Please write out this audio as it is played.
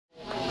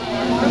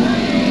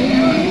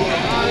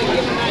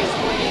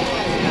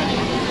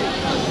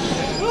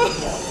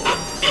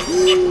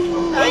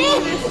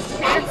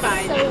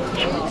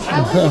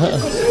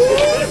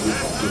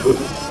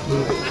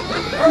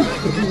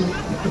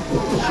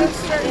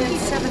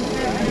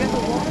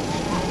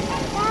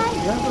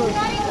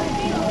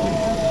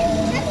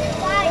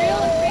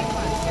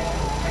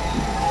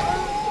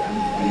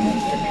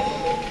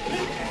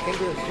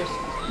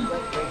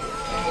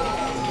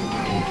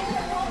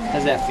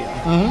How's that feel?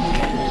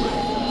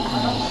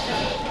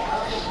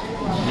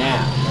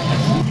 Now.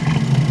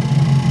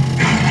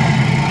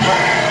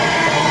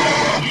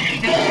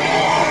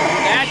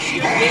 That's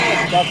your gig.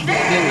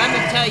 And let me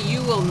tell you,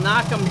 you will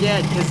knock them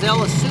dead because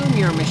they'll assume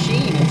you're a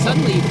machine and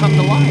suddenly you come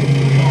to life.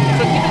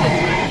 So give it a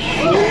try.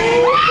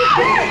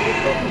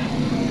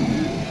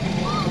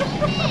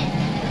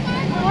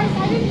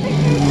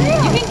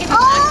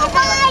 Oh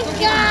my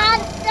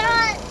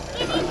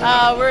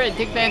God! We're at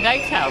Dick Van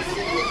Dyke's house,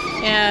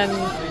 and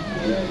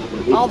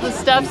all the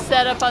stuff's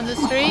set up on the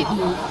street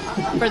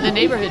for the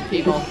neighborhood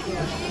people.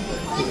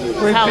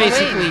 We're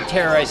basically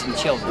terrorizing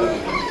children.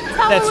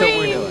 That's what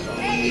we're doing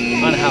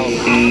on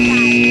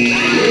Halloween.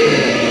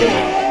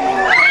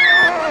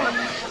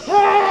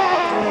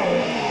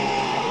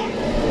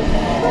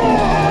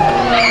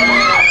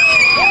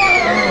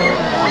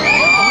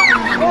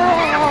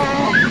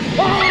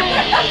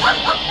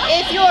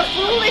 If you're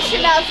foolish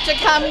enough to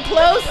come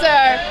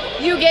closer,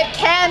 you get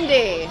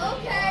candy.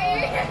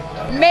 Okay.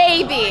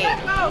 Maybe.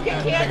 No,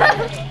 get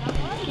candy.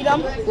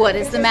 What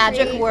is the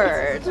magic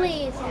word?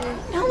 Please.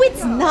 No,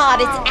 it's not.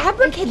 It's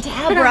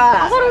abracadabra.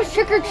 I thought it was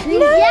trick or treat.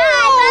 No. Yeah, I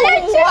thought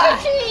it was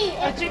trick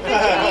or treat.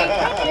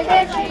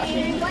 Trick or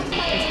treat.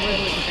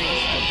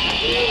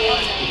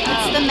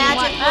 It's the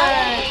magic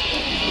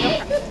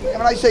word. And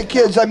when I say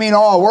kids, I mean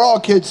all. We're all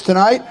kids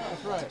tonight.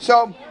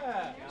 So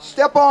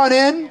step on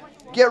in.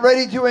 Get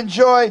ready to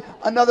enjoy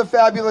another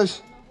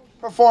fabulous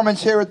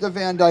performance here at the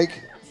Van Dyke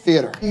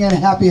Theater. And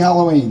happy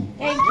Halloween.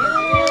 Thank you.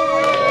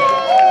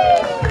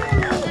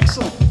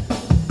 Excellent.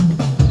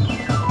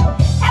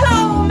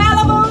 Hello,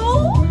 Malibu.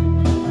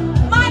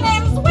 My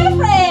name's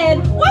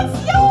Winifred. What's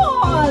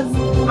yours?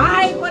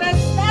 I put a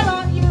spell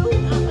on you,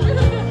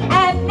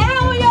 and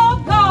now you're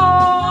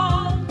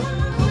gone.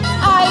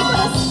 I put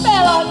a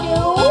spell on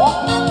you,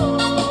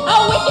 a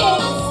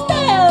wicked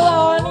spell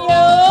on you.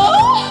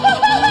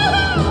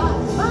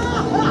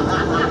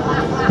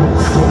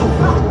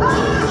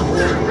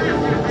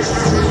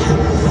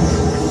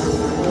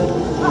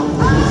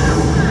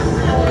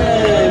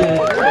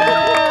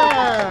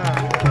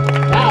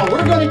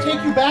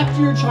 Back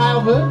to your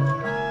childhood,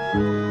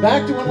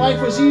 back to when life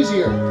was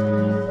easier.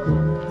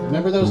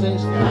 Remember those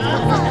days?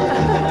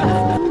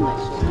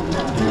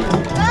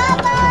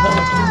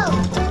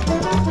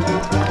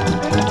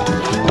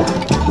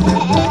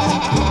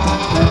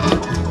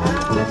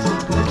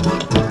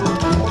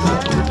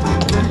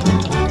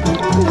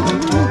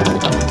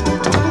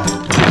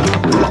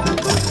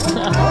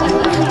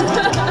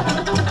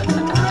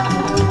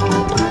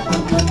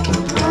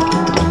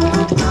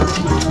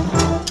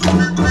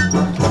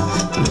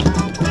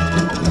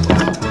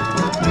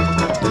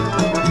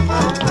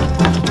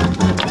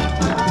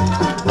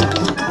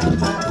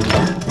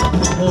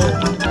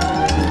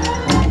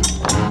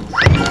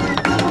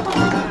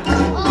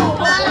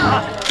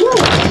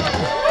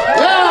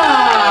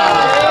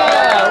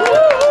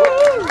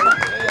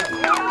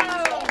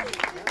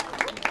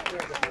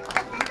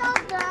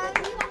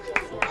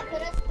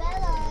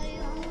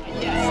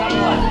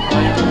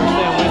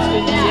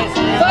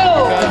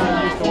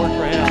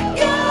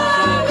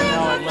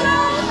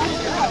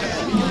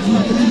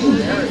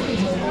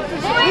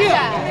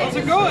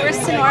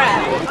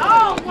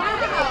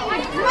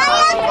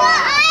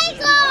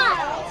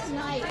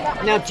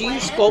 Now, do you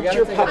sculpt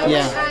your puppets?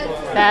 Yeah.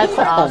 That's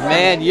awesome. Oh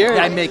man, you're.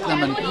 I make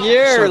them and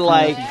You're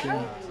like.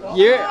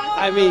 You're.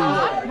 I mean.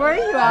 Where are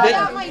you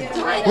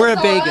at? we're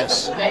at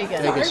Vegas.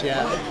 Vegas.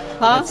 Yeah.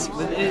 Huh?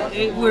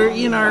 We're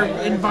in our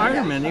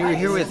environment. We're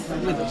here with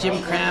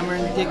Jim Cramer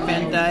and Dick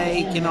Van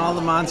Dyke and all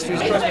the monsters.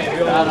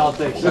 I don't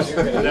think so.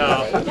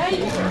 No.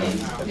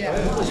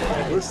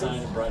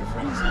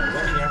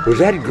 Was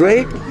that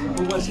great?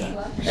 Who was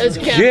that? It was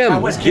Jim.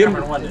 That was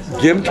Cameron, wasn't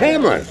it? Jim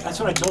Cameron. That's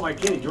what I told my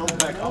kid. He drove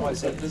back home. I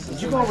said,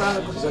 "Did you go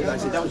around?" I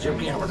said, "That was Jim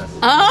Cameron."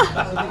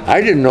 I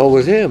didn't know it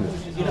was him.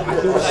 I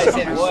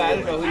said, boy, I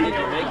don't know who did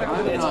your makeup,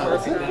 but it's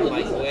perfect. I'm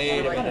like,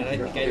 wait a minute, I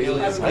think I know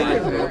this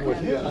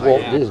guy.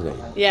 Walt Disney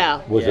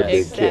Yeah. was a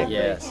big kid.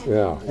 Yes.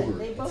 Yeah.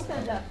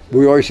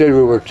 We always said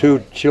we were two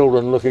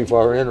children looking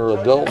for our inner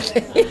adults. I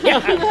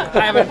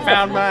haven't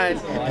found mine.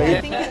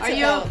 Are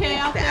you okay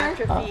out there?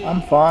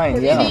 I'm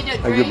fine, yeah.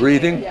 Are you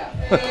breathing?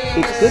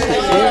 It's good to see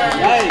you.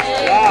 Nice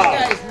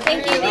job.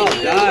 Thank you.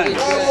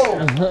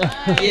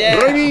 Yeah.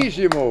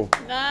 Bravissimo.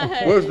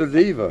 Nice. Where's the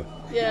diva?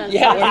 Yeah.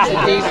 Yeah, he's a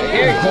decent.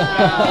 Here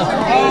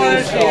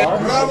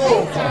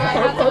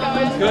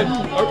Good.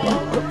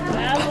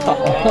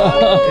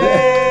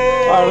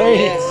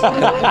 Arlene.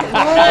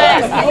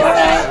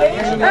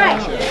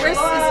 Alright.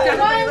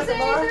 1, 2,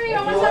 3.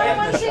 One more time.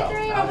 1, 2,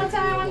 3. One more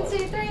time. 1, 2,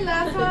 3.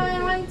 Last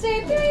one. 1, 2,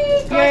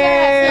 3.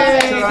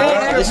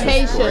 Yay!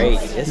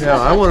 locations. Yeah,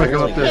 I want to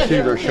come up there and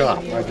see their shop.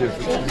 I just.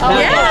 Oh,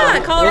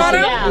 Yeah, Colorado.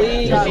 Yeah.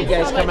 Please, you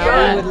guys come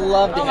out. We would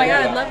love to. Oh my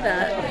have God, you. I love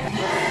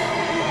that.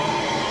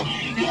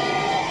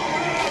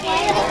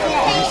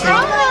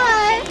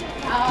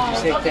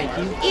 Say thank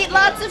you. Eat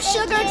lots of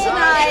sugar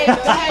tonight.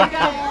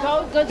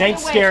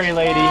 Thanks, scary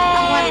lady.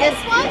 Want this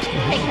one?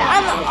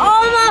 I'm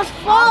almost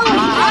full.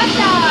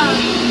 Awesome.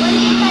 What do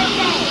you guys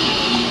say?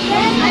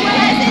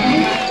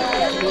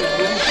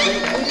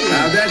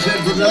 Now that's it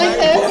for tonight,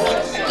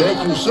 folks.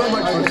 Thank you so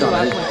much for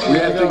coming. We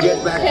have to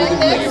get back to the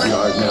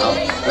graveyard now.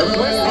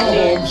 Everybody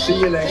go home. See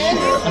you next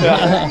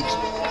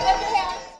year.